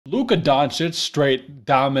Luka Doncic straight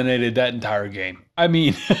dominated that entire game. I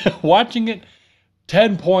mean, watching it,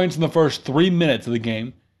 10 points in the first 3 minutes of the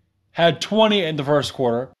game, had 20 in the first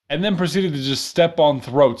quarter, and then proceeded to just step on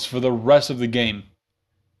throats for the rest of the game.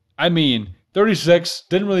 I mean, 36,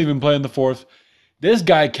 didn't really even play in the fourth. This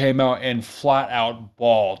guy came out and flat out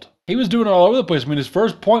balled. He was doing it all over the place. I mean, his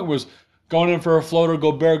first point was going in for a floater.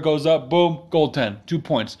 Gobert goes up, boom, goal 10, 2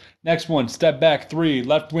 points. Next one, step back, 3,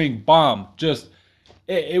 left wing, bomb.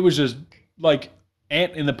 It was just like,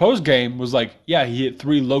 Ant in the post game was like, yeah, he hit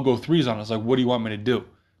 3 logo threes on us. Like, what do you want me to do?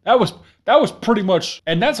 That was pretty much,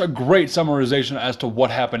 and that's a great summarization as to what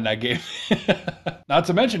happened that game. Not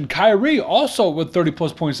to mention Kyrie also with 30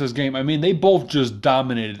 plus points this game. I mean, they both just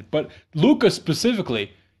dominated, but Luka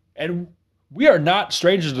specifically, and we are not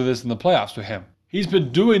strangers to this in the playoffs with him. He's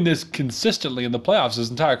been doing this consistently in the playoffs his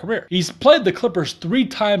entire career. He's played the Clippers 3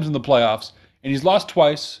 times in the playoffs, and he's lost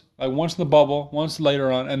twice, like once in the bubble, once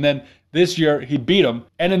later on, and then this year he beat them.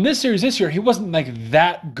 And in this series this year, he wasn't like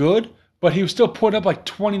that good, but he was still putting up like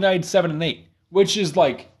 29, 7, and 8, which is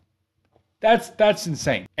like, that's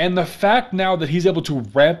insane. And the fact now that he's able to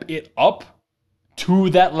ramp it up to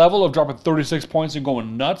that level of dropping 36 points and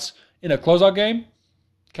going nuts in a closeout game,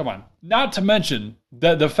 come on. Not to mention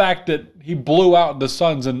the fact that he blew out the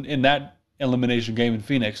Suns in that elimination game in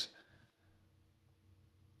Phoenix.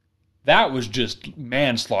 That was just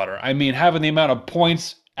manslaughter. I mean, having the amount of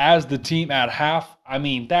points as the team at half, I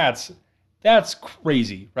mean, that's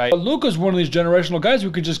crazy, right? But Luka's one of these generational guys who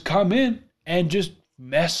could just come in and just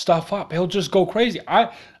mess stuff up. He'll just go crazy.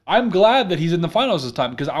 I'm glad that he's in the finals this time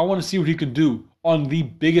because I want to see what he can do on the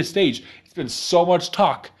biggest stage. It's been so much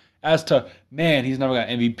talk as to, man, he's never got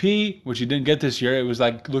MVP, which he didn't get this year. It was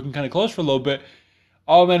like looking kind of close for a little bit.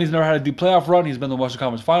 Oh, man, he's never had a deep playoff run. He's been in the Western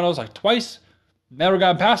Conference Finals like twice. Never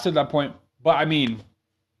gotten past it at that point. But, I mean,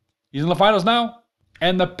 he's in the finals now.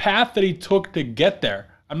 And the path that he took to get there,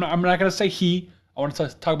 I'm not going to say he. I want to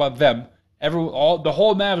talk about them. The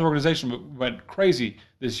whole Mavs organization went crazy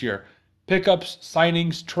this year. Pickups,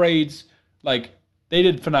 signings, trades, like they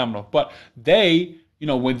did phenomenal. But they,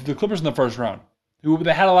 went to the Clippers in the first round.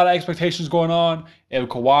 They had a lot of expectations going on. They have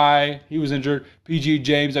Kawhi, he was injured. PG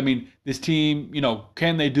James, I mean, this team,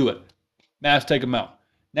 can they do it? Mavs take them out.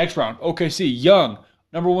 Next round, OKC, young,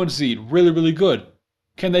 number 1 seed, really, really good.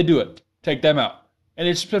 Can they do it? Take them out. And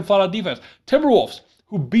it's just been flat out defense. Timberwolves,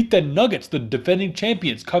 who beat the Nuggets, the defending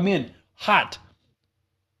champions, come in hot.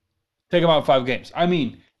 Take them out in 5 games. I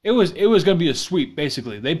mean, it was going to be a sweep,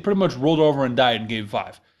 basically. They pretty much rolled over and died in game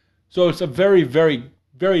 5. So it's a very, very,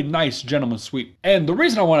 very nice gentleman's sweep. And the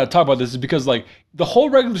reason I want to talk about this is because, like, the whole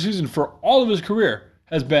regular season for all of his career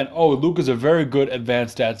has been, Luka's a very good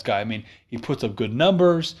advanced stats guy. I mean, he puts up good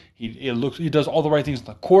numbers. He does all the right things on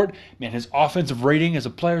the court. Man, his offensive rating as a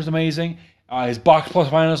player is amazing. His box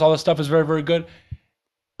plus minus, all this stuff is very, very good.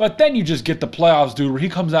 But then you just get the playoffs, dude, where he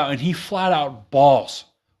comes out and he flat out balls.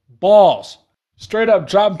 Straight up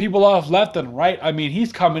dropping people off left and right. I mean,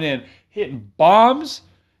 he's coming in, hitting bombs.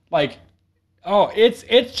 Like,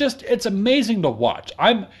 it's amazing to watch.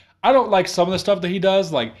 I don't like some of the stuff that he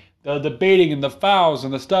does, like the baiting and the fouls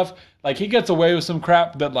and the stuff. Like, he gets away with some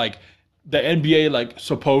crap that, like, the NBA, like,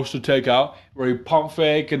 supposed to take out, where he pump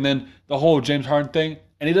fake and then the whole James Harden thing.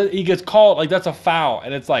 And he gets called, like, that's a foul.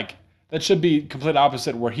 And it's like, that should be complete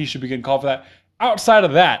opposite where he should be getting called for that. Outside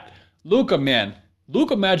of that, Luka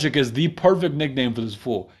Magic is the perfect nickname for this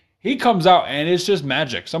fool. He comes out and it's just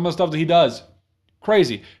magic. Some of the stuff that he does,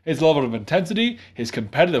 crazy. His level of intensity, his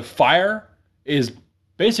competitive fire is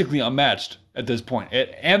basically unmatched at this point.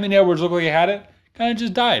 Anthony Edwards looked like he had it, kind of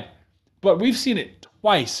just died. But we've seen it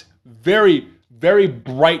twice. Very, very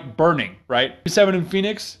bright burning, right? 7 in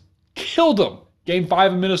Phoenix, killed him. Game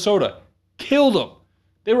 5 in Minnesota, killed them.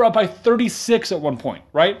 They were up by 36 at one point,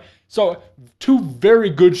 right? So 2 very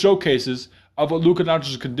good showcases of what Luka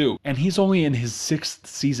Doncic can do. And he's only in his 6th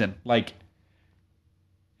season. Like,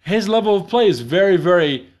 his level of play is very,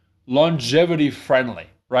 very longevity friendly,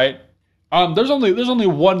 right? There's only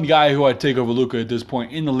one guy who I'd take over Luka at this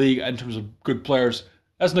point in the league in terms of good players.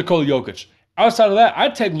 That's Nikola Jokic. Outside of that,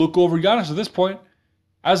 I'd take Luka over Giannis at this point.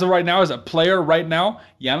 As of right now, as a player right now,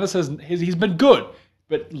 Giannis he's been good.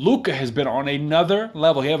 But Luka has been on another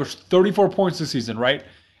level. He averaged 34 points this season, right?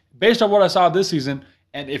 Based on what I saw this season,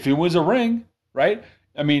 and if he wins a ring, right?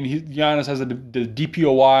 I mean, Giannis has the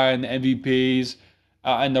DPOY and the MVPs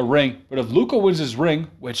and the ring. But if Luka wins his ring,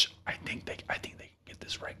 which I think they can get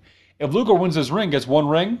this ring. If Luka wins his ring, gets 1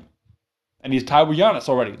 ring, and he's tied with Giannis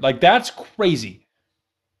already. Like, that's crazy.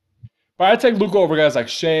 But I take Luka over guys like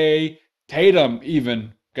Shea, Tatum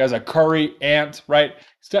even, guys like Curry, Ant, right?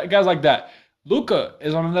 Guys like that. Luka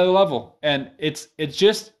is on another level, and it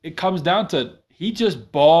comes down to he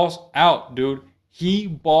just balls out, dude. He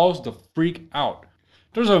balls the freak out.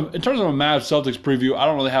 In terms of a Mavs Celtics preview, I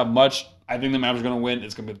don't really have much. I think the Mavs are going to win.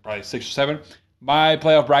 It's going to be probably 6 or 7. My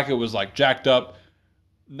playoff bracket was like jacked up,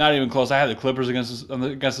 not even close. I had the Clippers against the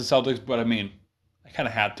Celtics, but I mean, I kind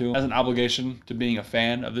of had to as an obligation to being a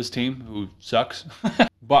fan of this team who sucks.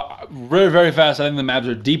 But very, very fast, I think the Mavs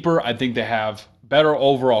are deeper. I think they have better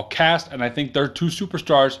overall cast, and I think their two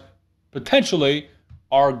superstars potentially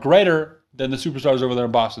are greater than the superstars over there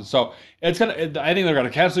in Boston. So I think they're gonna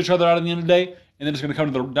cancel each other out at the end of the day, and then it's gonna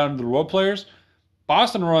come down to the role players.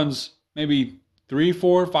 Boston runs maybe 3,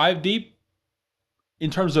 4, 5 deep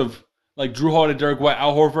in terms of like Drew Holiday, Derek White,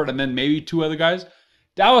 Al Horford, and then maybe 2 other guys.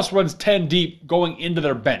 Dallas runs 10 deep going into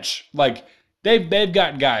their bench. Like they've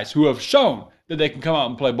got guys who have shown that they can come out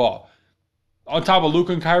and play ball. On top of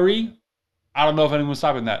Luka and Kyrie, I don't know if anyone's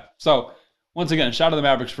stopping that. So once again, shout out to the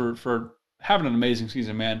Mavericks for having an amazing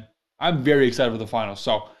season, man. I'm very excited for the finals.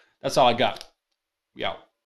 So that's all I got. We out.